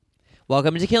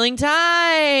Welcome to Killing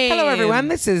Time. Hello, everyone.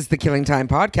 This is the Killing Time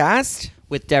podcast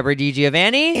With Deborah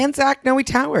DiGiovanni. and Zach Noe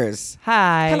Towers.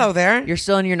 Hi. Hello there. You're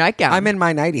still in your nightgown. I'm in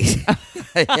my 90s.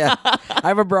 Yeah. I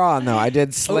have a bra on, though. I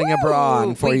did sling a bra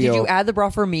on for Wait, you. did you add the bra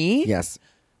for me? Yes.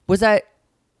 Was that...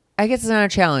 I guess it's not a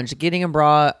challenge. Getting a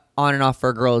bra on and off for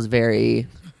a girl is very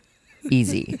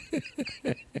easy.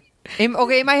 In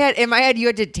my head, you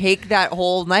had to take that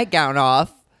whole nightgown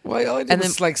off. Well, all I did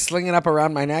was like sling it up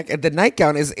around my neck. The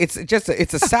nightgown it's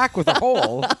a sack with a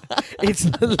hole. It's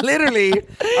literally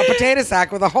a potato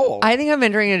sack with a hole. I think I'm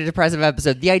entering a depressive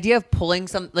episode. The idea of pulling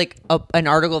an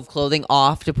article of clothing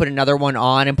off to put another one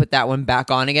on and put that one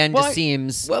back on again just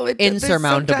seems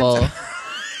insurmountable.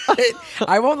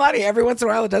 I won't lie to you. Every once in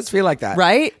a while, it does feel like that,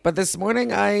 right? But this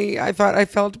morning, I thought I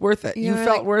felt worth it. You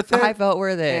felt worth it. I felt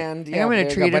worth it, and I'm going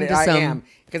to treat him to some.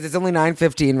 Because it's only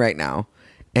 9:15 right now,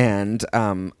 and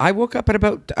I woke up at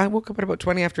about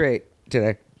 20 after 8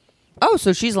 today. Oh,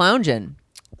 so she's lounging.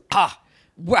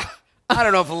 Well, I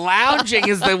don't know if lounging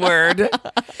is the word,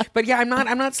 but yeah, I'm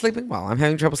not sleeping well. I'm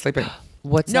having trouble sleeping.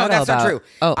 What's no, that that's about? not true.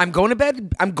 Oh, I'm going to bed.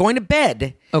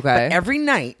 Okay. But every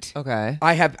night. Okay.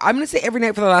 I'm going to say every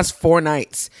night for the last 4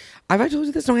 nights. Have I told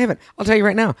you this? No, I haven't. I'll tell you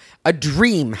right now. A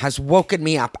dream has woken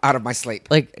me up out of my sleep.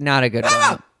 Like, not a good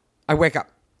one. I wake up.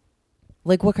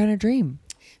 Like, what kind of dream?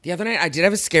 The other night, I did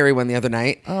have a scary one the other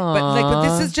night. But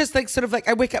this is just like sort of like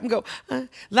I wake up and go,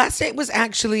 last night was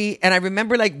actually, and I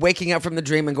remember like waking up from the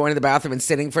dream and going to the bathroom and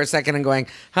sitting for a second and going,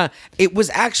 it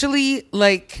was actually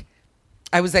like,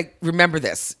 I was like, remember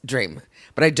this dream,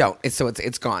 but I don't.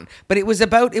 It's gone. But it was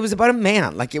about a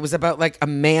man. Like it was about like a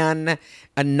man,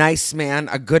 a nice man,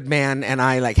 a good man, and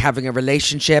I like having a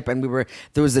relationship, and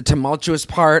there was a tumultuous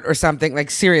part or something like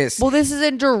serious. Well, this is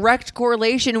in direct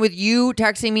correlation with you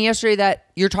texting me yesterday that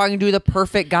you're talking to the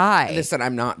perfect guy. Listen,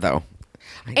 I'm not though.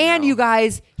 And you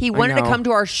guys, he wanted to come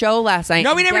to our show last night.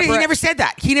 No, he never said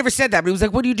that. He never said that. But he was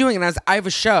like, "What are you doing?" And I have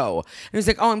a show. And he was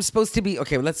like, "Oh, I'm supposed to be."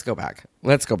 Okay, well, let's go back.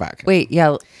 Wait,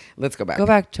 yeah. Let's go back. Go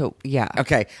back to, yeah.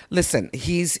 Okay, listen.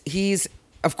 He's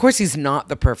of course he's not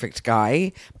the perfect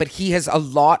guy, but he has a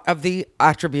lot of the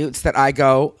attributes that I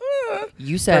go.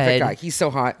 You said perfect guy. He's so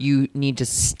hot. You need to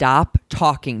stop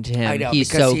talking to him. I know,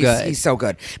 he's so good. He's so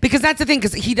good because that's the thing.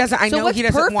 Because he doesn't. I know he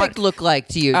doesn't perfect want. Look like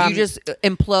to you? You just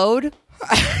implode.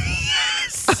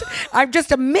 Yes. I'm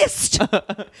just a mist.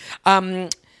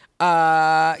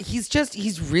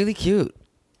 He's really cute.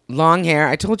 Long hair.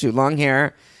 I told you, long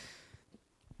hair.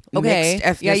 Okay. Mixed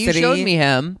ethnicity. Yeah, you showed me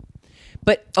him.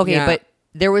 But okay, Yeah. but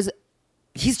there was.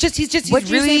 He's What did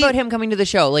really, you say about him coming to the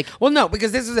show? Like, well, no,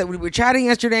 because this is it. We were chatting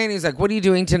yesterday, and he was like, "What are you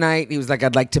doing tonight?" And he was like,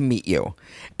 "I'd like to meet you,"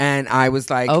 and I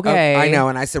was like, Okay. "Oh, I know."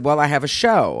 And I said, "Well, I have a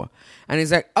show," and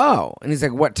he's like, "Oh," and he's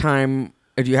like, "What time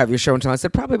do you have your show until?" I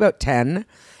said, "Probably about 10."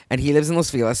 And he lives in Los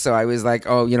Feliz, so I was like,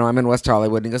 "Oh, I'm in West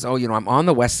Hollywood." And he goes, "Oh, I'm on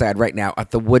the West Side right now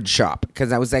at the wood shop."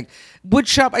 Because I was like, "Wood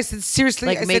shop?" I said, "Seriously?"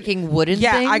 Like I said, making wooden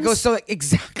yeah, things? I go, "So like,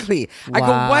 exactly." I go,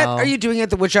 "What Wow. are you doing at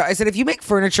the wood shop?" I said, "If you make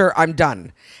furniture, I'm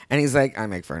done." And he's like, "I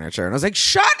make furniture." And I was like,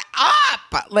 "Shut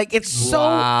up!" Like, it's so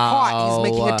hot. He's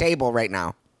making a table right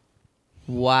now.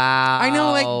 wow. I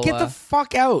know, like, get the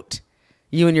fuck out,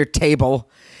 you and your table.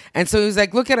 And so he was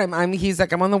like, "Look at him." He's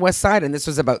like, "I'm on the West Side," and this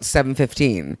was about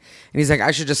 7:15. And he's like,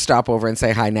 "I should just stop over and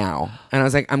say hi now." And I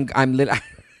was like, I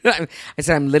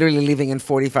said, "I'm literally leaving in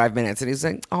 45 minutes." And he's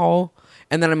like, "Oh."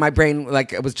 And then in my brain,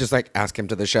 like, it was just like, ask him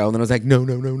to the show. And then I was like, no.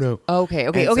 Okay.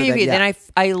 And so Then yeah.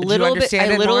 I a little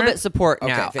bit support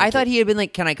Okay, now. thank I thought you. he had been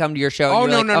like, "Can I come to your show?" Oh,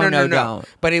 And no, you were like, no. Don't.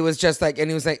 But it was just like, and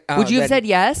he was like, Would you have said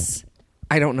yes?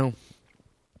 I don't know.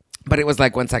 But it was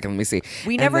like, 1 second, let me see.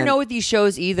 We never know with these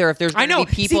shows either if there's going to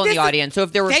be people in the audience. So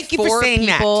if there were Thank you for 4 saying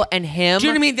people that. and him, do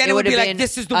you know what I mean? Then it would be like,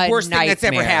 this is the worst thing that's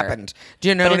ever happened. Do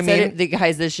you know what I mean? The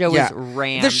guys, the show was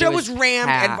rammed. The show was rammed,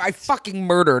 and I fucking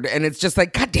murdered, and it's just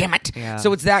like, God damn it. Yeah.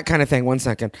 So it's that kind of thing. 1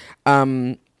 second.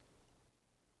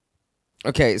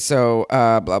 Okay, so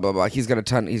blah blah blah. He's got a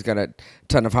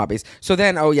ton of hobbies. So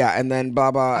then, and then blah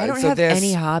blah. I don't so have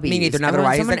any hobbies. Me neither. Neither do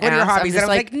I. He's like, "What are your hobbies?" And I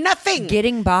was like, "Nothing.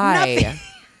 Getting by." Nothing.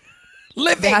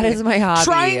 Living. That is my hobby.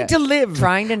 Trying to live.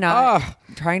 Trying to not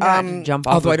jump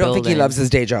off. Although I I don't think he loves his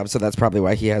day job, so that's probably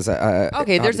why he has a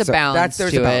Okay, there's hobby. a balance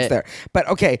There's to a balance it. there. But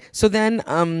okay, so then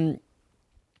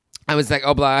I was like,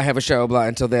 "Oh, blah, I have a show, blah,"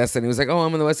 until this. And he was like, "Oh,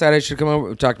 I'm on the West Side. I should come over."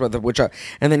 We talked about the witch shop.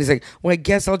 And then he's like, "Well, I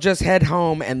guess I'll just head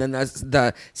home." And then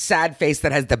the sad face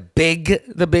that has the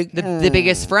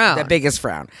biggest frown. The biggest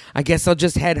frown. "I guess I'll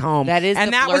just head home." That is and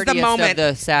the that was the flirtiest moment. of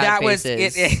the sad that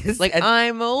faces. It is. Like, And-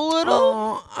 I'm a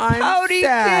little I'm pouty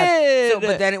sad. kid. So,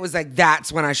 but then it was like,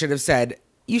 that's when I should have said,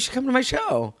 "You should come to my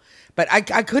show." But I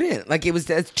couldn't. Like,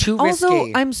 that's too risky.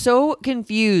 Also, I'm so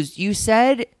confused. You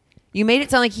made it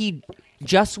sound like he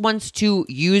just wants to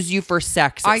use you for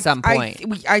sex at some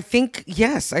point. I think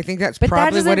yes. I think that's But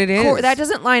probably what it is. That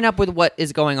doesn't line up with what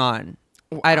is going on.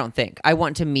 I don't think. I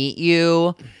want to meet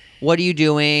you. What are you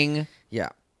doing? Yeah.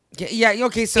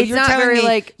 Okay, so It's you're not telling very, me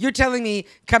like- you're telling me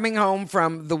coming home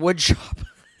from the wood shop,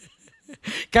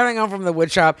 coming home from the wood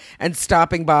shop and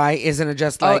stopping by isn't it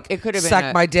just like it could have been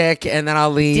suck my dick and then I'll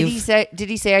leave? Did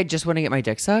he say I just want to get my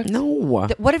dick sucked? No.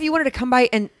 What if you wanted to come by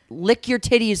and lick your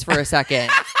titties for a second?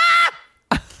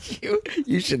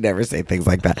 You should never say things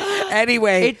like that.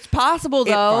 Anyway, It's possible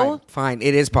though. Fine.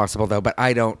 It is possible though, but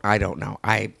I don't know.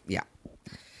 But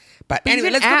But anyway,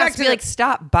 you let's can go back ask, to be like,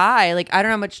 stop by. Like, I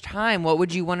don't have much time. What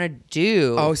would you want to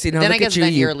do? Oh, see, now then look I guess at you,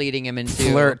 then you you're leading him into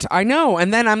flirt. I know,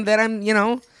 and then I'm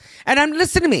and I'm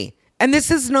listen to me. And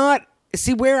this is not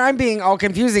where I'm being all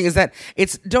confusing is that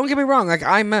it's. Don't get me wrong. Like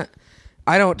I'm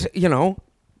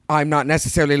not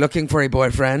necessarily looking for a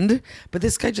boyfriend, but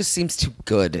this guy just seems too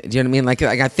good. Do you know what I mean? Like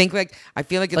I think I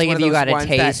feel like it's Like, one if of you those got a ones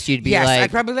taste, that, you'd be yes, like-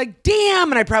 I'd probably like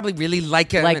damn, and I'd probably really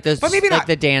like it, like the but maybe like not.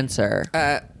 the dancer.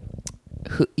 No.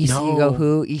 You go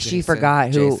who? She Jason,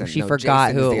 forgot who. Jason. She No, forgot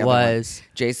Jason is who the it other one. was.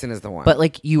 Jason is the one. But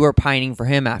like you were pining for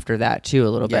him after that too, a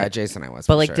little bit. yeah, Jason, I was.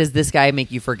 But for like, sure. does this guy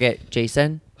make you forget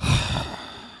Jason?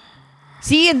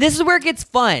 See, and this is where it gets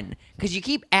fun because you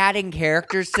keep adding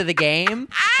characters to the game,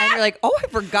 and you're like, "Oh, I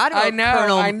forgot about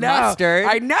Colonel Mustard."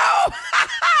 I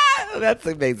know. That's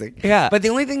amazing. Yeah. But the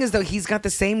only thing is, though, he's got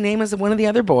the same name as one of the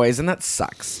other boys, and that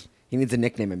sucks. He needs a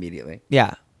nickname immediately.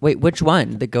 Yeah. Wait, which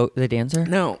one? The dancer?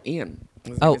 No, Ian.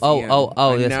 His Oh, name is oh, Ian. oh,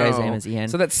 oh, I this guy's know. name is Ian.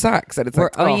 So that sucks. That it's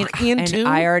We're- like, Ian and too?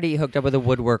 I already hooked up with a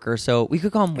woodworker, so we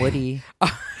could call him Woody.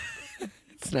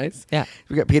 It's nice. Yeah.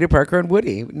 We got Peter Parker and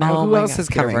Woody. Now, Oh who my else God, is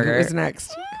Peter coming? Who Parker. is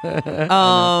next?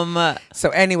 Buzz So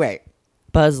anyway.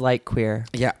 Lightyear.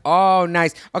 Yeah. Oh,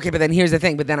 nice. Okay, but then here's the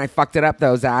thing. But then I fucked it up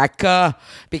though, Zach,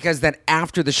 because then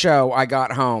after the show, I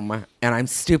got home and I'm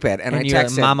stupid and I And you're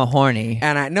texted Mama Horny.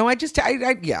 and I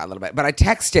yeah, a little bit, but I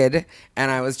texted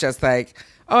and I was just like,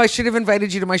 oh, I should have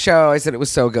invited you to my show. I said it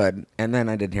was so good, and then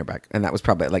I didn't hear back, and that was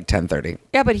probably at like 10:30.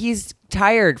 Yeah, but he's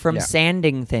tired from Yeah.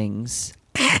 sanding things.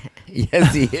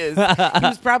 Yes, he is. He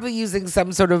was probably using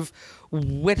some sort of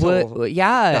whittle. Wood,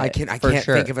 yeah, I can't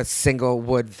sure. think of a single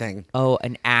wood thing. Oh,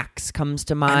 an axe comes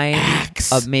to mind.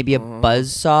 axe? Maybe a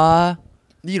buzzsaw.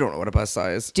 You don't know what a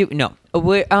buzzsaw is. Did we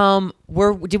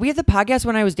have the podcast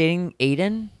when I was dating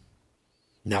Aiden,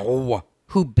 No.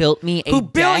 who built me Who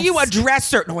built you a desk?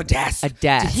 dresser? No, a desk. A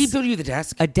desk. Did he build you the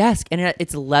desk? A desk, and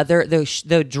it's leather.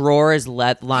 The drawer is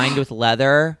lined with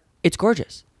leather. It's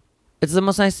gorgeous. It's the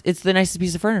most nice. It's the nicest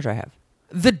piece of furniture I have.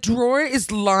 The drawer is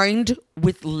lined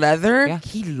with leather. Yeah.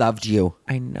 He loved you.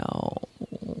 I know.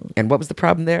 And what was the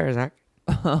problem there, Zach?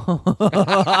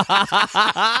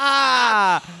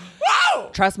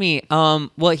 Trust me.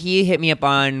 Well, he hit me up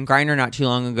on Grindr not too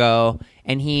long ago,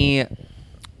 and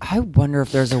I wonder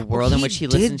if there's a world in he which he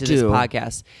did listened to this do.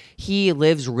 podcast. He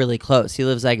lives really close. He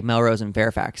lives like Melrose and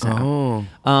Fairfax now.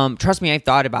 Trust me, I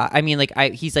thought about. I mean, like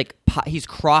he's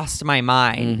crossed my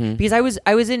mind Mm-hmm. because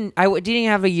I didn't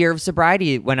have a year of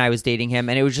sobriety when I was dating him,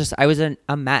 and it was just I was a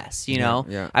mess. You know,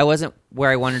 yeah. I wasn't where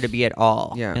I wanted to be at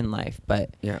all Yeah. in life.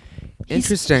 But Yeah. he's-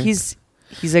 Interesting.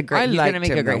 He's a great. I He's liked gonna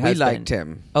make him, a great though. We husband. liked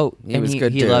him. Oh, He and was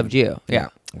good, He dude. loved you. Yeah.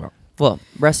 Well,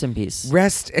 rest in peace.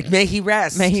 Rest. May he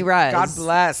rest. May he rise. God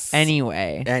bless.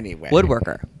 Anyway. Anyway.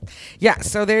 Woodworker. Yeah,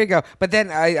 so there you go. But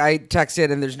then I texted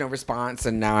and there's no response,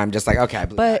 and now I'm just like, okay, I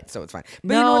blew But that, so it's fine.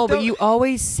 No, you know what, but though? you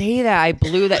always say that. I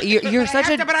blew that. You're such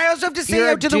a. But I also have to say you're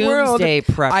a out to the world. doomsday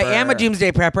prepper. I am a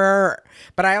doomsday prepper.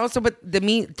 But I also, to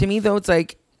me though, it's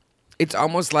like, it's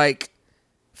almost like,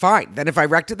 fine. Then if I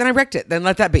wrecked it, then I wrecked it. Then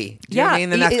let that be. Do you know what I mean?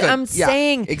 Then that's good. I'm Yeah,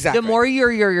 saying exactly. the more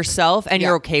you're yourself and Yeah.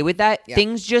 you're okay with that, Yeah.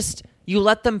 things just you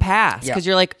let them pass because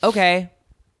you're like, okay,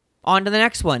 on to the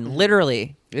next one.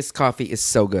 Literally, This coffee is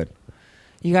so good.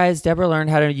 you guys. Deborah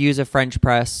learned how to use a French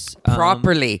press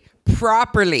Properly.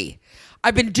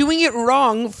 I've been doing it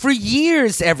wrong for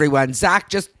years, everyone. Zach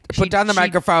just put down the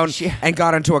microphone and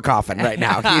got into a coffin right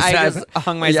now. He I says, just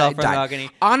hung myself from the died. balcony.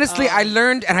 Honestly, I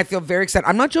learned, and I feel very excited.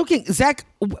 I'm not joking. Zach,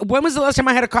 when was the last time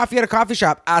I had a coffee at a coffee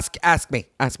shop? Ask me.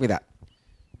 Ask me that.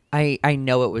 I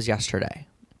know it was yesterday.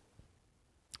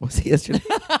 Was it yesterday?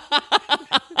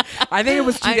 I think it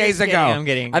was 2 days ago. I'm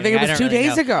kidding. I think it was don't 2 really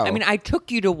days know. ago. I mean, I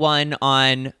took you to one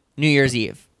on New Year's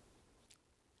Eve.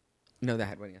 no, that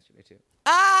had one yesterday too.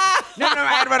 No, I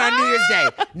had one on New Year's Day.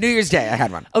 New Year's Day, I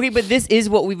had one. Okay, but this is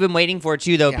what we've been waiting for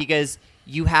too, though, Yeah. because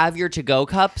you have your to-go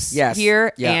cups Yes.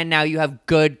 here, Yeah. and now you have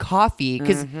good coffee.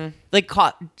 Because like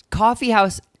coffee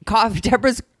house,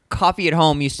 Deborah's coffee at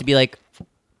home used to be like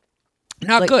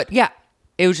Not like- good. Yeah,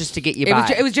 It was just to get you It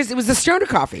by. was the stoner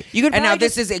coffee. You could and now probably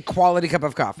this is a quality cup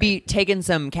of coffee. be taking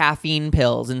some caffeine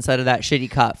pills instead of that shitty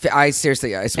cup. I swear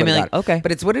I to mean, God. like, okay.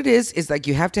 But it's what it is like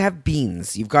you have to have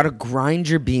beans. You've got to grind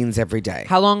your beans every day.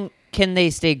 How long can they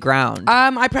stay ground?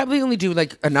 I probably only do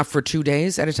like enough for 2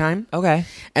 days at a time. Okay.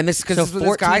 And this because So this is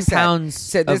what this guy 14 pounds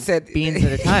said. of beans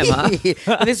at a time, huh?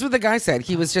 This is what the guy said.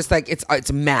 He was just like,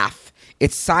 it's math.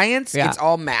 It's science. Yeah. It's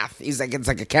all math. He's like, it's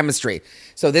like a chemistry.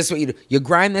 So this is what you do. You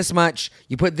grind this much.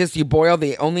 You put this. You boil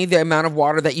only the amount of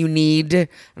water that you need. And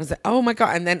I was like, oh my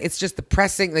God. And then it's just the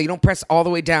pressing. Like, you don't press all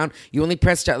the way down. You only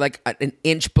press to like an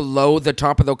inch below the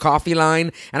top of the coffee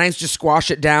line. And I used to squash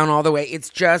it down all the way. It's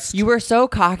just. You were so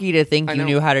cocky to think I you know.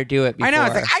 knew how to do it before. I know.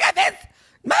 It's like, I got this.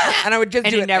 And I would just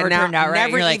And do it it. never and now, turned out right.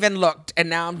 Never You're like- even looked. And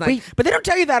now I'm like, Wait. but they don't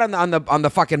tell you that on the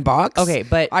fucking box. Okay,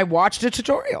 but- I watched a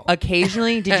tutorial.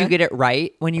 Occasionally, did you get it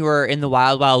right when you were in the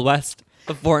wild, wild west?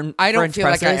 I don't feel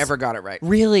like I presses? ever got it right.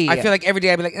 Really? I feel like every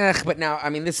day I'd be like, ugh, but now, I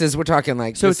mean, we're talking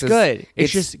like. So this it's good.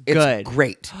 It's just good. It's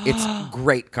great. It's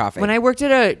great coffee. When I worked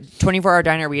at a 24-hour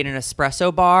diner, we had an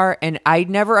espresso bar, and I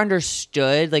never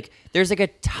understood, like, there's like a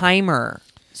timer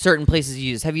certain places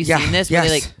use. Have you Yeah, seen this? Where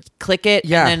they yes. like click it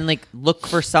Yeah. and then like look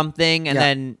for something and Yeah.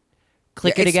 then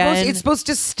click Yeah, it again. It's supposed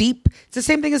to steep. It's the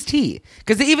same thing as tea.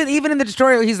 Because even in the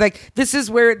tutorial, he's like, this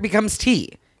is where it becomes tea.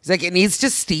 He's like, it needs to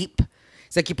steep.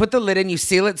 He's like, you put the lid in, you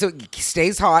seal it so it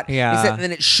stays hot. Yeah. He said, and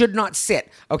then it should not sit.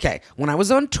 Okay. When I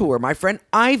was on tour, my friend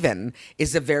Ivan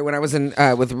when I was in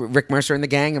with Rick Mercer and the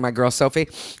gang and my girl Sophie,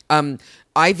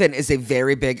 Ivan is a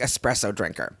very big espresso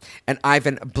drinker, and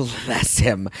Ivan, bless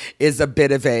him, is a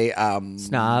bit of a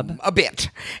Snob. a bit,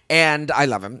 and I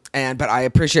love him, but I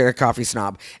appreciate a coffee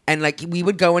snob. And like two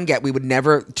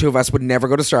of us would never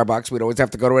go to Starbucks. We'd always have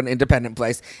to go to an independent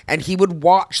place, and he would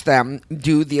watch them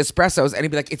do the espressos, and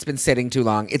he'd be like, "It's been sitting too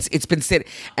long. It's been sitting,"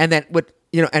 and then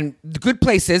and the good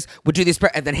places would do the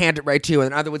espresso and then hand it right to you,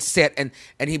 and other would sit and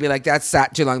he'd be like, "That's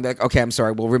sat too long." They're like, "Okay, I'm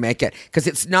sorry, we'll remake it," because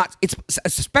it's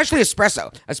especially espresso.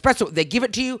 Espresso, they give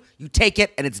it to you, you take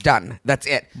it, and it's done. That's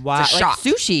it. Wow, it's a like shot.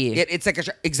 sushi. It's like a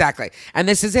shot. Exactly. And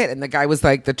this is it. And the guy was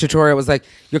like, the tutorial was like,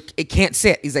 it can't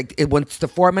sit. He's like, once the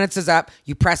 4 minutes is up,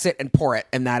 you press it and pour it,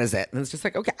 and that is it. And it's just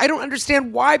like, okay, I don't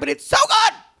understand why, but it's so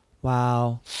good.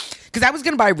 Wow. Because I was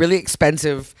going to buy a really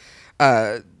expensive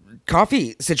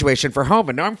coffee situation for home,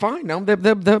 but now I'm fine. No, the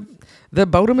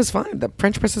Bodum is fine. The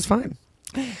French press is fine.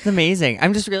 It's amazing.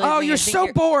 I'm just really. Oh, you're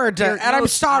so bored, and I'm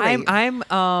sorry.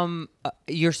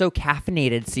 You're so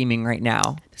caffeinated seeming right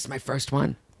now. This is my first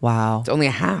one. Wow. It's only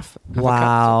a half. Of a cup so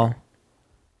Wow. far.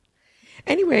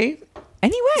 Anyway,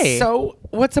 so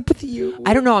what's up with you?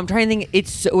 I don't know. I'm trying to think.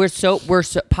 We're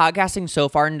podcasting so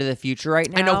far into the future right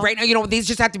now. I know. Right now, these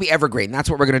just have to be evergreen. That's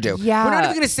what we're gonna do. Yeah. We're not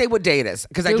even gonna say what day it is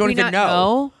because I Did don't we even not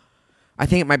know. I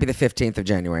think it might be the 15th of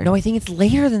January. No, I think it's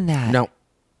later than that. No.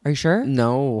 Are you sure?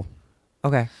 No.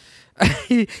 Okay.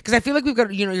 Because I feel like we've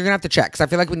got, you're gonna have to check. Because I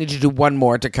feel like we need to do one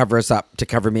more to cover us up, to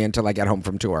cover me until I get home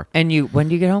from tour. And when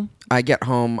do you get home? I get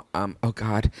home. Oh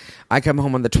God, I come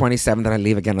home on the 27th, and I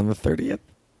leave again on the 30th.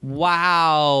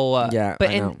 Wow. Yeah, But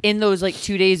I know. in those like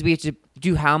 2 days, we have to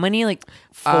do how many? Like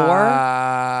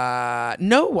 4?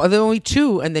 No, there are only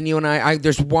 2, and then you and I.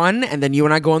 There's 1, and then you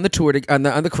and I go on the tour on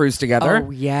the cruise together. Oh,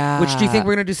 yeah. Which do you think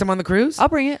we're gonna do some on the cruise? I'll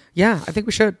bring it. Yeah, I think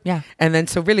we should. Yeah. And then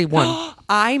so really 1.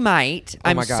 I might. Oh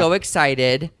I'm my God. so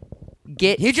excited.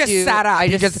 He just sat up. I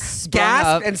He just just sprung gasped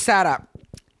up. and sat up.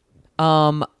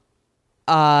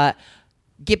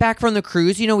 Get back from the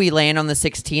cruise. We land on the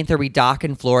 16th or we dock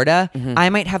in Florida. Mm-hmm. I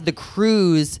might have the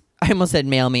cruise. I almost said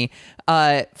mail me.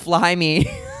 Fly me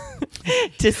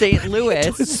to St.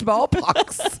 Louis.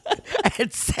 Smallpox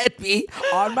and sent me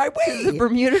on my way. The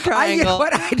Bermuda Triangle.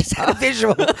 I just had a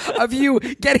visual of you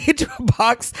getting into a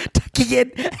box, tucking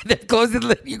in, and then closing the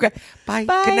lid. You go, bye.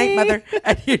 Bye. Good night, mother.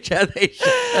 And you just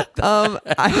I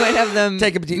might have them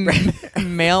Take a deep breath.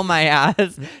 mail my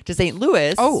ass to St.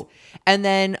 Louis. Oh. And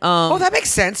then Oh, that makes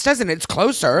sense, doesn't it? It's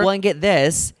closer. well, and get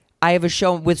this. I have a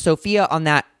show with Sophia on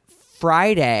that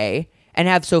Friday and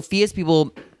have Sophia's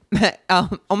people oh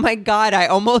my God, I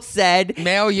almost said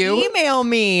Mail you? Email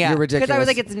me. You're Because I was ridiculous.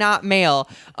 like, it's not mail.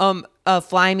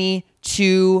 Fly me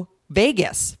to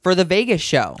Vegas for the Vegas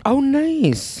show. Oh,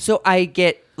 nice. So I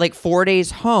get like 4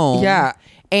 days home. Yeah.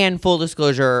 And full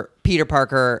disclosure, Peter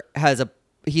Parker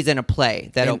he's in a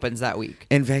play that opens that week.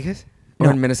 In Vegas? Or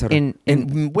No, in Minnesota?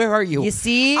 in- where are you? You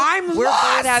see, I'm we're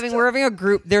lost. both we're having a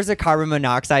group. There's a carbon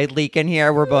monoxide leak in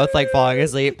here. We're both like falling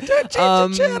asleep. Don't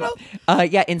change the channel.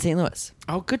 Yeah, in St. Louis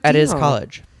Oh, good at his deal.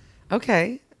 college.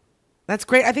 Okay. That's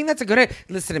great. I think that's a good idea.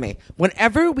 Listen to me.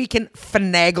 Whenever we can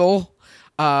finagle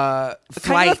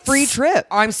Kind of a free trip.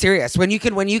 Oh, I'm serious. When you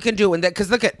can do it,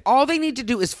 because look at all they need to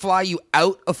do is fly you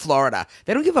out of Florida.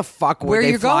 They don't give a fuck where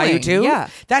they you're fly going. you to. Yeah,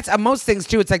 that's most things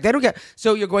too. It's like they don't get.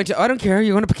 So you're going to. I don't care.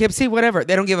 You're going to Poughkeepsie, whatever.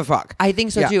 They don't give a fuck. I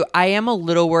think so too. I am a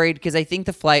little worried because I think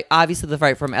the flight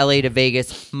from LA to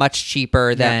Vegas much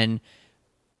cheaper than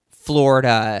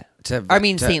Florida.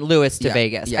 St. Louis to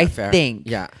Vegas. I think.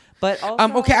 Yeah. But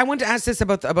also, okay, I wanted to ask this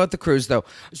about the cruise though.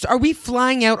 So are we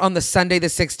flying out on the Sunday the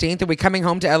 16th? Are we coming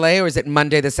home to LA or is it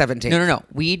Monday the 17th? No.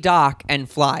 We dock and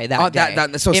fly that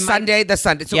day. So Sunday the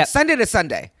Sunday. So Sunday to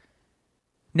Sunday.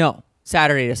 No,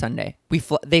 Saturday to Sunday.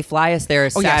 They fly us there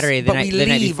Saturday the night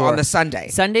before. On the Sunday.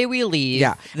 Sunday we leave.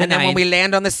 Yeah, and then when we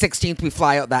land on the 16th, we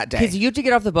fly out that day. Because you have to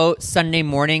get off the boat Sunday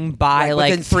morning by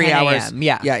within 3 10 hours. a.m.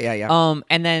 Yeah.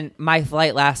 And then my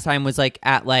flight last time was at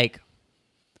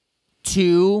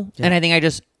 2, and I think I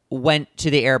just went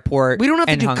to the airport. We don't have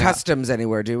to do hung out. customs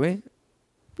anywhere, do we?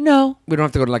 No. We don't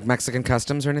have to go to Mexican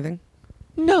customs or anything?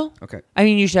 No. Okay. I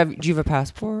mean, do you have a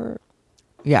passport?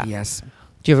 Yeah. Yes.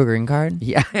 Do you have a green card?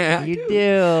 Yeah. You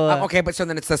do. Okay, but so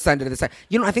then it's the Sunday to the side.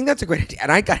 I think that's a great idea.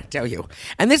 And I got to tell you,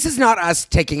 and this is not us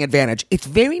taking advantage. It's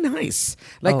very nice.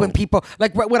 When people,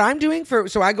 what I'm doing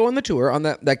so I go on the tour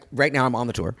right now I'm on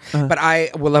the tour, but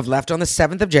I will have left on the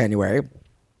 7th of January.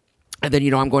 And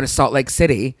then, I'm going to Salt Lake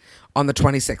City on the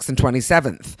 26th and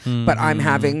 27th. Mm-hmm. But I'm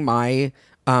having my,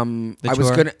 I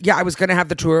was going to have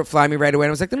the tour fly me right away.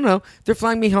 And I was like, no. They're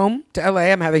flying me home to LA.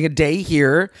 I'm having a day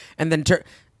here. And then,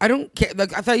 I don't care.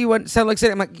 I thought you went to Salt Lake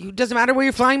City. I'm like, it doesn't matter where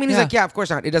you're flying me. And he's like, yeah, of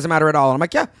course not. It doesesn't matter at all. And I'm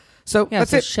like, yeah. So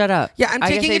that's it. Shut up. Yeah, I'm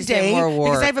taking a day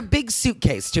because I have a big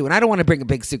suitcase too, and I don't want to bring a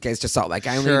big suitcase to Salt Lake.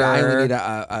 I only need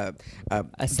a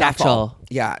satchel.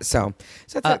 Yeah, so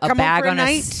it's a come bag on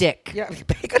a stick. Yeah, a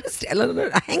bag on a stick,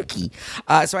 a hanky.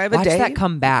 So I have Watch a day. that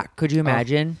come back. Could you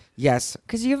imagine? Yes,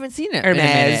 because you haven't seen it.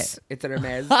 Hermes. It's an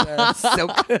Hermes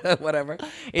silk, whatever.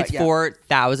 It's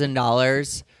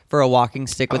 $4,000. For a walking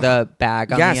stick with a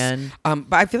bag on the end.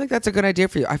 But I feel like that's a good idea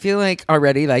for you. I feel like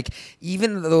already,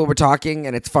 even though we're talking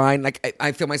and it's fine,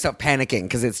 I feel myself panicking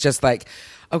because it's just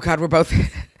oh God, we're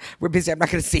busy. I'm not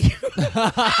going to see you.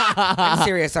 I'm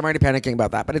serious. I'm already panicking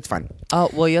about that, but it's fun. Oh,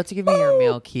 well, you have to give me your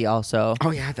mail key also.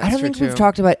 Oh, yeah, that's true I don't think we've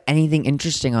talked about anything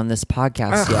interesting on this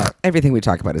podcast yet. Everything we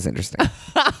talk about is interesting.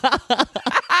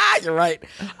 You're right.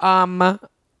 And then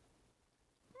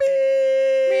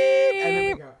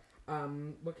we go.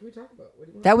 What can we talk about?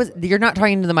 You're not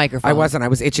talking to the microphone. I wasn't. I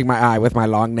was itching my eye with my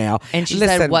long nail. And she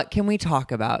said, "What can we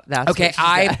talk about?" That's okay.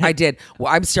 I did.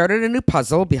 Well, I've started a new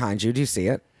puzzle behind you. Do you see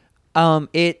it?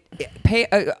 Okay.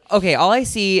 All I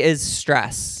see is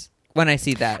stress when I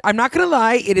see that. I'm not gonna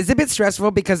lie. It is a bit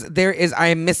stressful because I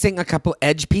am missing a couple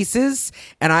edge pieces,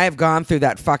 and I have gone through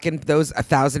those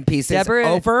 1,000 pieces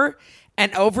over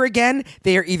and over again.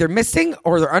 They are either missing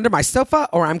or they're under my sofa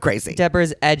or I'm crazy.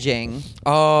 Deborah's edging.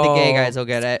 Oh, the gay guys will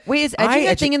get it. Wait, is edging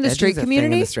a thing in the straight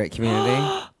community? In the straight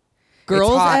community.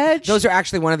 Girls edge. Those are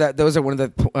actually one of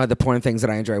the porn things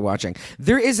that I enjoy watching.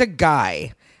 There is a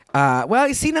guy. Well,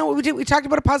 you see now what we did. We talked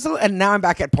about a puzzle, and now I'm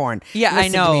back at porn. Yeah,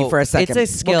 Listen I know. To me for a second.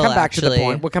 It's a skill. We'll come back to the actually.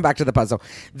 porn. We'll come back to the puzzle.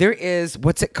 There is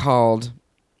what's it called?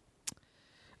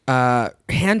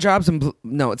 Hand jobs and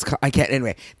no, it's called, I can't.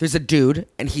 Anyway, there's a dude,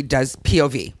 and he does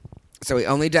POV. So he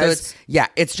only does.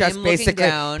 It's just basically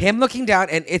him looking down,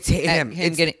 and it's him.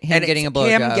 Getting a blowjob.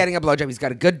 Him getting a blowjob. He's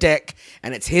got a good dick,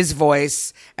 and it's his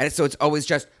voice, and so it's always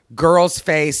just girl's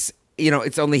face.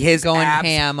 It's only his going abs.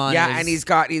 ham on. Yeah, and he's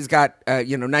got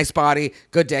nice body,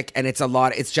 good dick, and it's a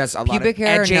lot. It's just a lot pubic of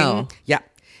hair. edging. No. Yeah.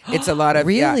 It's a lot of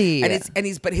really, yeah.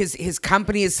 But his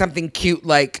company is something cute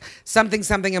like something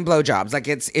and blowjobs.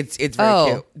 It's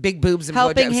very cute, big boobs and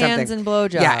helping blowjobs, hands something. and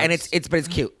blowjobs. Yeah, and it's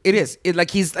cute. It is.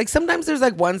 He's sometimes there's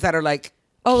ones that are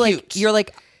cute.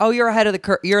 You're ahead of the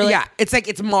curve. You're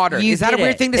it's modern. Is that a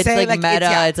weird thing to say? It's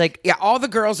meta. All the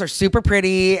girls are super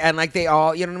pretty and they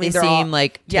all, you know what I mean? They seem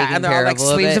and they're all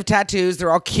sleeves of tattoos.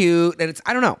 They're all cute and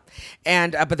I don't know.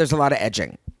 And but there's a lot of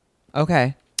edging.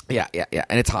 Okay. Yeah,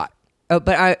 and it's hot. Oh,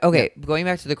 but going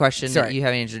back to the question that you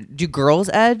haven't answered. Do girls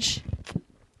edge?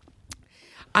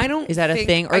 I don't. Is that a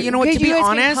thing? Or you know what? To be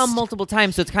honest, can come multiple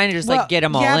times, so it's kind of just get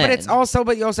them all in. Yeah, but it's also.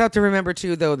 But you also have to remember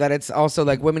too, though, that it's also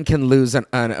women can lose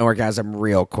an orgasm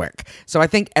real quick. So I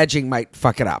think edging might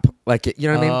fuck it up. You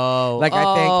know what I mean?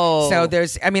 I think so.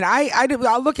 There's. I mean,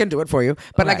 I'll look into it for you.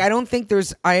 But I don't think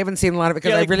there's. I haven't seen a lot of it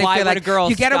because I really feel like a girl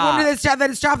you get a woman that's no.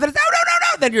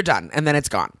 Then you're done, and then it's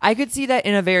gone. I could see that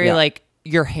in a very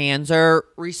your hands are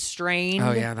restrained.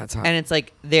 Oh, yeah, that's hot. And it's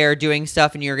like they're doing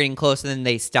stuff and you're getting close and then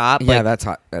they stop. Yeah, Like, that's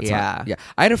hot. That's yeah. hot. Yeah.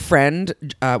 I had a friend,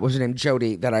 what was her name?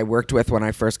 Jody, that I worked with when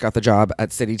I first got the job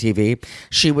at City TV.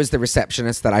 She was the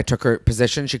receptionist that I took her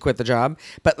position. She quit the job.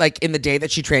 But like in the day that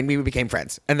she trained me, we became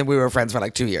friends. And then we were friends for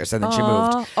like 2 years. And then she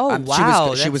moved. Oh,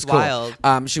 wow. She was That's cool.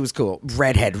 wild. She was cool.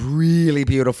 Redhead, really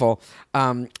beautiful.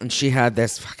 And she had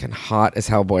this fucking hot as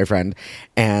hell boyfriend.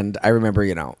 And I remember,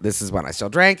 this is when I still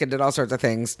drank and did all sorts of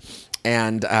things.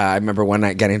 And I remember one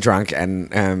night getting drunk and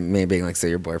me being like, so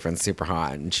your boyfriend's super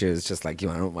hot. And she was just like, you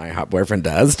know what my hot boyfriend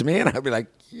does to me? And I'd be like,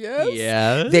 yes.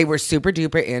 Yeah. They were super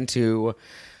duper into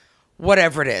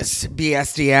whatever it is.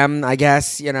 BSDM, I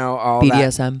guess, all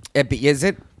BDSM. that. Is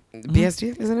it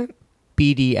BSDM, isn't it?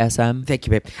 BDSM. Thank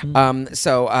you, babe.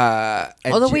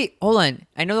 Although, wait, hold on.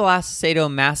 I know the last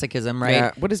sadomasochism, right?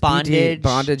 Yeah. What is bondage?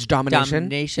 Bondage, domination?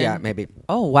 Domination? Yeah, maybe.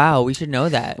 Oh, wow. We should know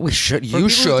that. We should. For You people who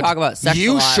should talk about sex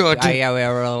You a lot. should.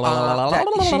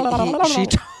 She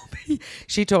told me.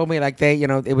 She told me like they,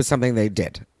 it was something they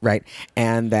did, right?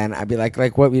 And then I'd be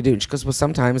like what we do? And she goes, well,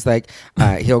 sometimes like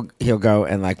he'll go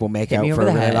and like we'll make Hit out me for over a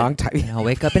the really head, long time. and I'll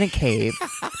wake up in a cave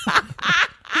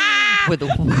with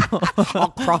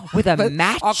I'll crawl with a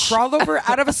match. I'll crawl over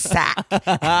out of a sack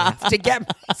to get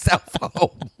myself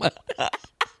home.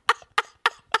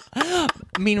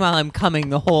 Meanwhile, I'm coming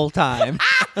the whole time.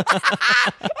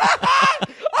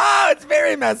 Oh, it's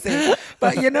very messy.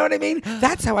 But you know what I mean?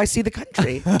 That's how I see the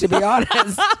country, to be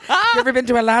honest. You ever been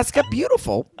to Alaska?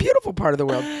 Beautiful, beautiful part of the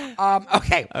world.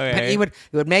 Okay. But he would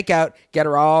make out, get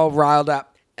her all riled up.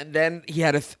 And then he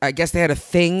had I guess they had a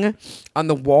thing on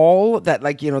the wall that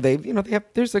like, they have,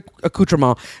 there's like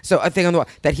accoutrement. So a thing on the wall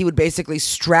that he would basically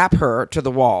strap her to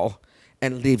the wall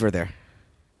and leave her there.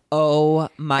 Oh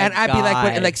my god! And I'd be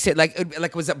like, what, sit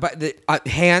like was it but the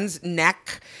hands,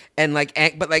 neck, and like,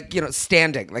 but like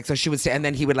standing, like so she would say, and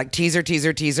then he would like tease her,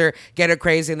 get her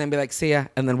crazy, and then be like, see ya,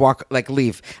 and then walk like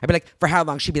leave. I'd be like, for how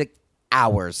long? She'd be like,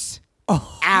 hours.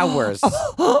 Hours.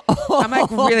 I'm like,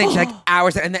 really? She's like,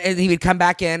 hours. And then he would come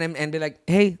back in and be like,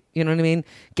 hey, you know what I mean?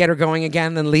 Get her going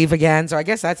again, then leave again. So I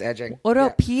guess that's edging. What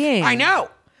about peeing? I know.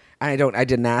 I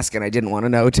didn't ask and I didn't want to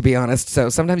know, to be honest. So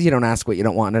sometimes you don't ask what you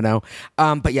don't want to know.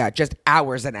 But yeah, just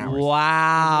hours and hours.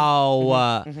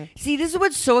 Wow. See, this is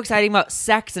what's so exciting about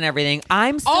sex and everything.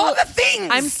 I'm still All the things.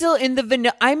 I'm still in the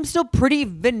vanilla. I'm still pretty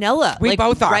vanilla. We like,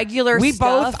 both are. Regular We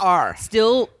stuff both are.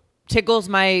 Still tickles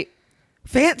my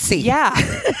fancy. Yeah.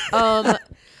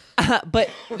 But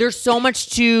there's so much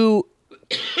to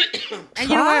And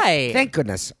you know what? try. Thank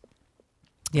goodness.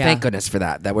 Yeah. Thank goodness for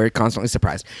that we're constantly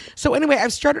surprised. So anyway,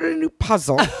 I've started a new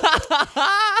puzzle.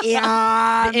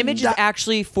 The image is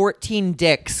actually 14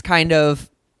 dicks, kind of.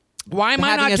 Why am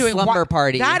I having not a doing slumber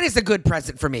party. That is a good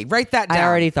present for me. Write that down. I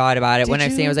already thought about it Did when I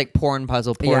was saying you? it was like porn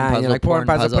puzzle, Yeah, puzzle, you're like, porn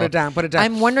puzzle. Put it down.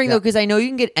 I'm wondering Yeah. though, because I know you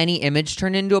can get any image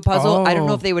turned into a puzzle. I don't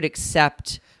know Oh. if they would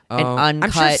accept an I'm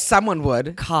uncut sure someone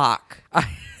would. cock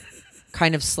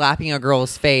kind of slapping a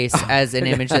girl's face as an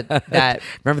image that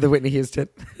Remember the Whitney Houston?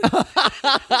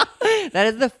 that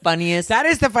is the funniest. That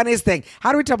is the funniest thing.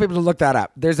 How do we tell people to look that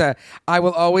up? There's a I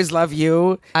Will Always Love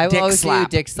You I Will dick Always Love You slap.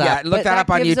 dick slap. Yeah, look But that that up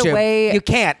on gives YouTube. away- You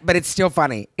can't, but it's still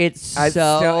funny. It's It's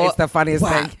the funniest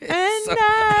Wow. thing.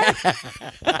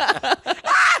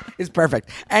 It's perfect.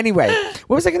 Anyway,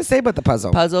 what was I going to say about the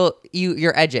puzzle? puzzle.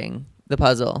 You're edging the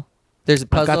puzzle. There's a I've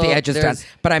puzzle. got the edges done, there's-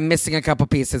 but I'm missing a couple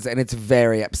pieces, and it's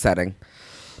very upsetting.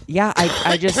 Yeah,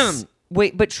 I just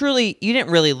wait. But truly, you didn't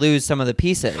really lose some of the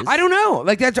pieces. I don't know.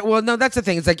 Like that's no, that's the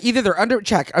thing. It's like either they're under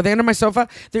Are they under my sofa?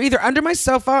 They're either under my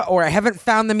sofa or I haven't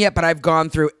found them yet. But I've gone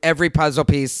through every puzzle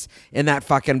piece in that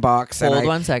fucking box. Hold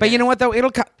 1 second. But you know what though? It'll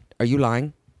come. Are you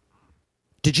lying?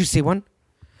 Did you see one?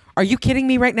 Are you kidding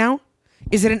me right now?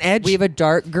 Is it an edge? We have a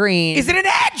dark green. Is it an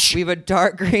edge? We have a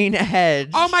dark green edge.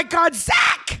 Oh my God,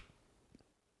 Zach!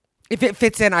 If it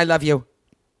fits in, I love you.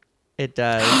 It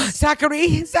does.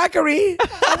 Zachary!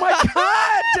 Oh my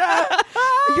God!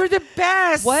 You're the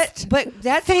best. What? But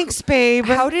that. Thanks, babe.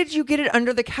 How did you get it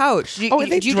under the couch? Oh,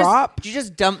 they drop. Did you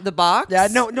just dump the box? Yeah,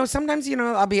 no. Sometimes I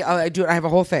do it. I have a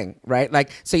whole thing, right?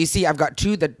 Like, so you see, I've got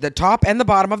two, the top and the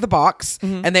bottom of the box,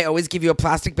 and they always give you a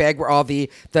plastic bag where all the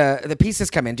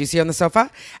pieces come in. Do you see on the sofa?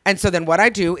 And so then what I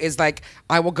do is like,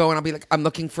 I will go and I'll be like, I'm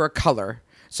looking for a color.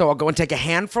 So I'll go and take a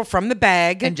handful from the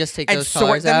bag And just take and those sort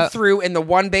colors them out? through in the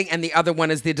one bag, and the other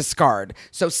one is the discard.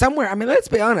 So somewhere, I mean, let's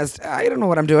be honest, I don't know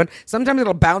what I'm doing. Sometimes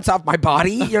it'll bounce off my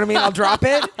body. You know what I mean? I'll drop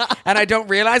it, and I don't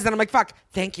realize. Then I'm like, "Fuck!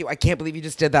 Thank you. I can't believe you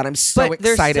just did that. I'm so But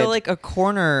excited." there's still like a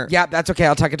corner. Yeah, that's okay.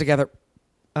 I'll tuck it together.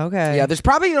 Okay. Yeah, there's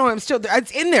probably I'm still.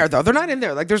 It's in there though. They're not in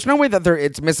there. Like, there's no way that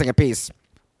it's missing a piece.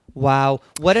 Wow.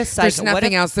 What a psycho. There's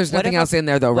nothing else. There's nothing else in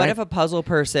there, though, What right? if a puzzle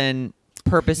person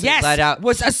purposely Yes, let out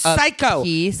was a psycho.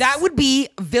 piece? That would be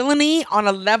villainy on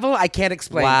a level I can't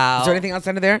explain. Wow. Is there anything else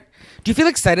under there? Do you feel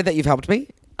excited that you've helped me?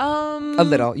 A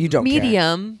little. You don't care.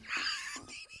 medium.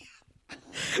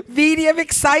 Medium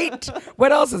excite.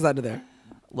 What else is under there?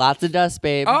 Lots of dust,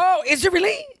 babe. Oh, is there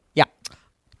really? Yeah.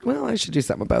 Well, I should do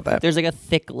something about that. There's like a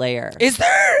thick layer. Is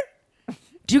there?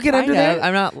 Do you get under Kind of. there?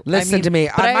 I'm not. Listen to me.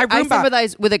 But My I Roomba.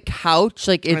 sympathize with a couch.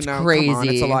 Like it's I know, crazy. Come on,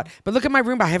 it's a lot. But look at my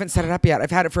Roomba. I haven't set it up yet.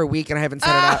 I've had it for a week and I haven't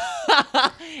set it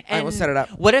up. I will set it up.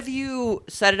 What if you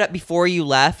set it up before you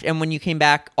left, and when you came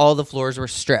back, all the floors were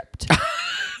stripped?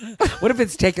 What if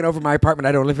it's taken over my apartment?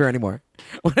 I don't live here anymore.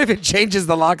 What if it changes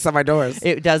the locks on my doors?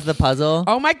 It does the puzzle.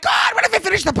 Oh my God! What if I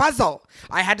finished the puzzle?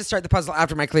 I had to start the puzzle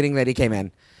after my cleaning lady came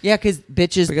in. Yeah, because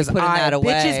bitches Because be putting that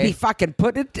away. bitches be fucking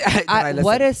putting it.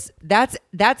 What is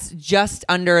that's just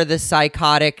under the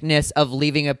psychoticness of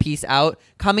leaving a piece out,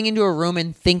 coming into a room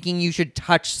and thinking you should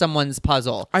touch someone's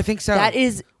puzzle. I think so. That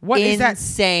is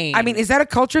insane. I mean, is that a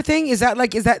culture thing? Is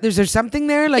there something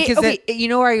there? Like, you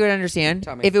know where I would understand?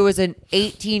 Tell me. If it was an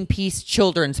 18-piece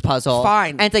children's puzzle.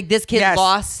 Fine. And it's like this kid Yes.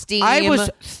 lost steam. I was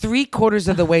 3/4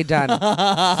 of the way done.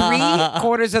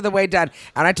 3/4 of the way done.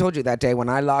 And I told you that day when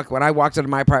I walked out of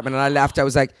my apartment and I left, I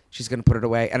was like, she's going to put it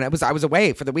away. And I was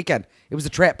away for the weekend. It was a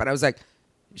trip. And I was like,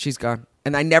 she's gone.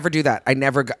 And I never do that. I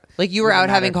never got. Like you were out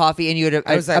having coffee and you had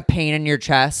I was a like- pain in your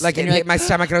chest. Like and it you're hit my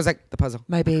stomach and I was like, the puzzle.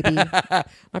 my baby.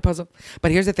 My puzzle. But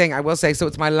here's the thing I will say. So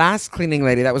it's my last cleaning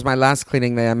lady. That was my last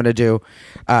cleaning that I'm going to do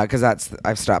because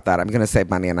I've stopped that. I'm going to save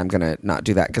money and I'm going to not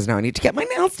do that because now I need to get my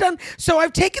nails done. So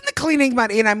I've taken the cleaning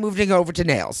money and I'm moving over to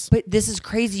nails. But this is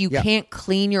crazy. You Yeah. can't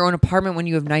clean your own apartment when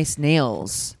you have nice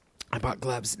nails. I bought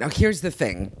gloves. Now here's the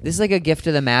thing. This is like a gift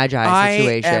of the Magi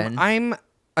situation. I'm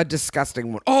a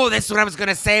disgusting one. Oh, this is what I was going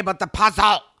to say about the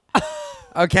puzzle.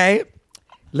 Okay.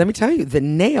 Let me tell you, the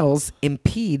nails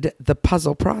impede the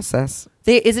puzzle process.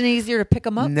 Isn't it easier to pick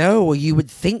them up? No, you would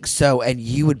think so, and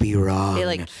you would be wrong. It,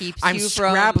 like, keeps I'm you from-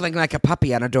 scrabbling like a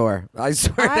puppy on a door. I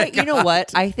swear. to You know God.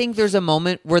 what? I think there's a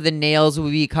moment where the nails will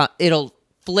become. It'll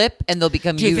flip and they'll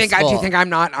become. Do you think useful. I'm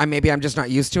not? Maybe I'm just not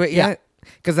used to it Yeah. yet.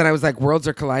 Because then I was like, worlds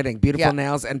are colliding. Beautiful Yeah.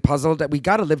 nails and puzzled. We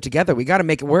got to live together. We got to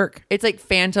make it work. It's like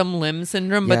phantom limb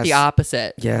syndrome, but the Yes.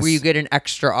 opposite. Yes. Where you get an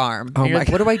extra arm. Oh and you're my like,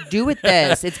 what do I do with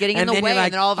this? It's getting in the then way. you're like,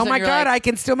 And then all of a oh sudden my you're God, like, I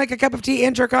can still make a cup of tea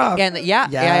and jerk off. and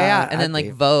yeah. And then like I'd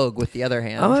be- Vogue with the other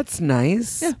hand. Oh, that's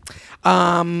nice. Yeah.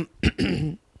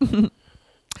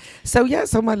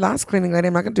 So my last cleaning lady,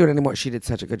 I'm not gonna do it anymore. She did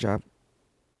such a good job.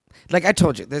 Like I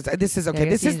told you, this is okay. I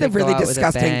This guess is you the need to go really out with a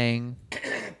disgusting, bang.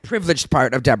 privileged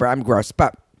part of Deborah. I'm gross,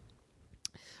 but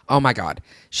oh my God,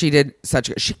 she did such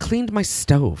good. She cleaned my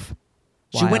stove.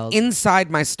 She went Wild. inside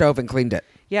my stove and cleaned it.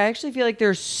 Yeah, I actually feel like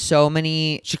there's so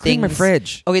many. She cleaned my things-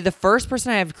 fridge. Okay, the first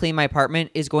person I have to clean my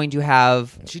apartment is going to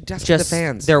have She dusted just the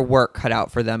fans. their work cut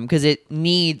out for them because it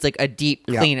needs like a deep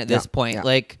Yeah, clean at this yeah, point. yeah.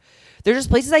 Like, there's just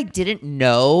places I didn't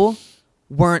know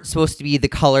weren't supposed to be the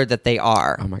color that they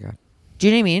are. Oh my God. Do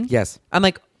you know what I mean? Yes. I'm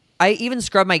like, I even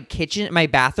scrubbed my kitchen, my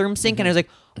bathroom sink, and I was like,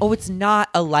 oh, it's not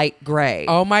a light gray.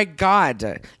 Oh my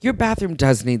God. Your bathroom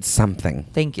does need something.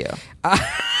 Thank you.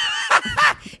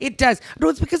 It does. No,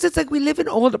 it's because it's like we live in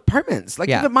old apartments. Like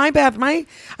Yeah. even I'm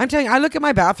telling you, I look at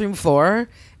my bathroom floor,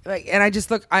 like, and I just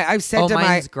look. I've said Oh, to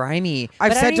mine's grimy. I've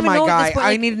But I said don't to even my know at this guy, point, I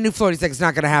like, need a new floor. He's like, it's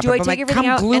not going to happen. do I But I'm take like, everything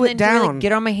come out glue and it then do I, like, down.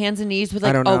 get on my hands and knees with I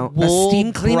like don't a know. A wool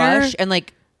steam cleaner? brush and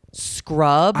like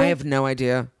scrub? I have no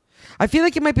idea. I feel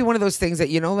like it might be one of those things that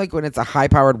like when it's a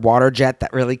high-powered water jet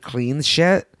that really cleans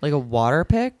shit. like a water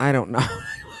pick. I don't know.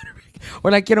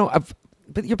 Or like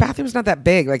but your bathroom's not that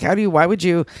big. Like, why would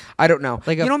you? I don't know.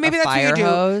 Like maybe a that's what you do. fire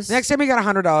hose? Next time you got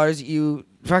 $100, you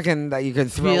fucking that you can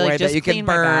throw Be like, away, just that you can clean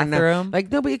my burn. bathroom. Like,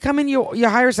 no, but you come in, you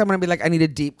hire someone and be like, I need a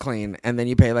deep clean, and then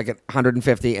you pay like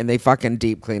 $150, and they fucking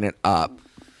deep clean it up.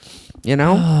 You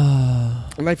know,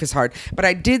 life is hard. But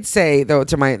I did say though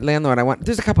to my landlord,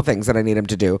 there's a couple things that I need him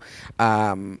to do.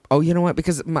 You know what?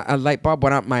 Because a light bulb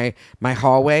went up my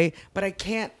hallway, but I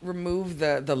can't remove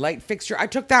the light fixture. I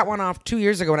took that one off 2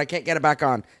 years ago, and I can't get it back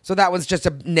on. So that one's just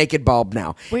a naked bulb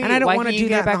now. Wait, and I don't why want to can't you do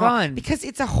get that it in back the hall- on? because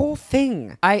it's a whole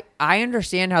thing. I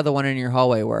understand how the one in your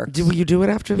hallway works. Will you do it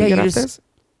after we Yeah, get you off just- this?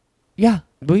 Yeah.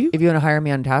 Will you? If you want to hire me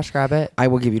on TaskRabbit. I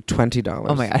will give you $20.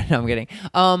 Oh my God, no, I'm kidding.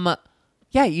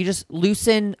 Yeah, you just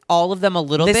loosen all of them a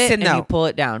little bit Listen, and no. you pull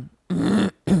it down.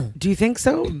 Do you think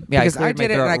so? Yeah, I because I cleared my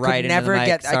did it and throat I could right into the never mic.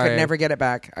 get. I Sorry. could never get it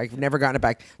back. I've never gotten it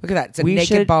back. Look at that. It's a We naked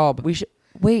should, bulb. We should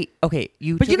wait. Okay,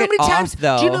 you. But you took know how it many off, times?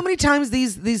 though. Do you know how many times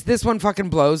this one fucking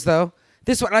blows though?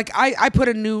 This one, like I put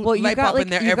a new Well, you light got bulb like in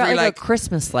there you every got like like. a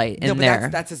Christmas light in No, but there.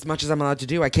 that's as much as I'm allowed to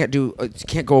do. I can't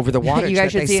go over the wattage. You guys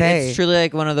that should they see say. it. It's truly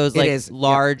like one of those It like is, yeah.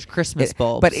 large Christmas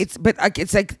bulbs. But it's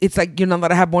like you're not allowed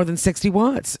to have more than 60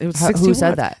 watts. It was Who 60 said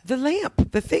watts. that? The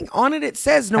lamp, the thing on it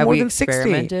says no Have more we than 60.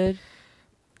 experimented?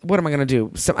 What am I gonna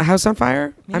do? A house on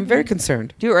fire? I'm very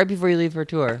concerned. Do it right before you leave for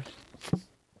tour.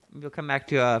 You'll come back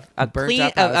to a burnt clean,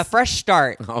 up a house. fresh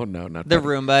start. Oh no, not The that.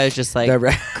 Roomba is just like The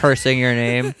ra- cursing your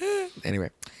name. Anyway,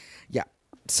 yeah.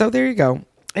 So there you go.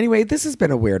 Anyway, this has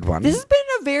been a weird one. This has been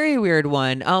a very weird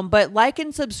one. But like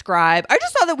and subscribe. I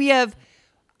just saw that we have,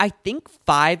 I think,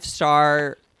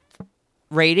 5-star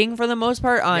rating for the most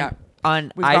part on Yeah.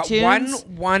 on We've iTunes. got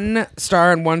one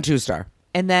star and 1 2-star.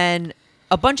 And then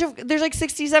a bunch of there's like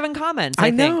 67 comments. I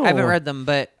think. know. I haven't read them,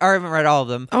 or I haven't read all of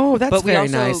them. Oh, that's but we very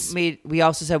also nice. We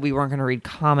also said we weren't going to read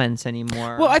comments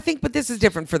anymore. Well, I think, but this is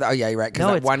different for the. Oh yeah, you're right. Because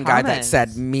No, that it's one guy that comments.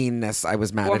 said meanness, I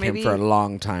was mad Or at him maybe- for a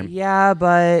long time. yeah,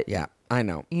 but Yeah, I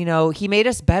know. you know he made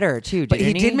us better too. But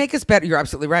Didn't he did make us better. You're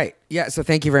absolutely right. Yeah. So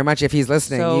thank you very much. If he's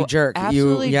listening, So you jerk.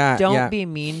 absolutely don't yeah. be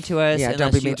mean to us. Yeah, don't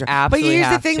unless be mean you to her. But absolutely here's the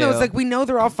have thing, to. though. It's like we know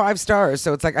they're all 5 stars,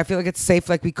 so it's like I feel like it's safe.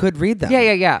 Like we could read them.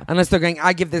 Yeah. Unless they're going,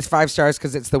 I give this 5 stars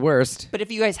because it's the worst. But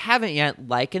if you guys haven't yet,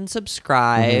 like and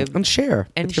subscribe. And share.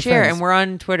 And with your share, friends. and we're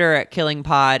on Twitter at Killing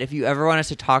Pod. If you ever want us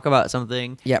to talk about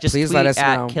something, Yeah, just please tweet let us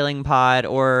at know. Killing Pod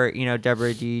or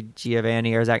Deborah D.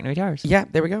 Giovanni or Zach Noe Towers. Yeah,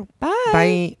 there we go. Bye.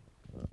 Bye.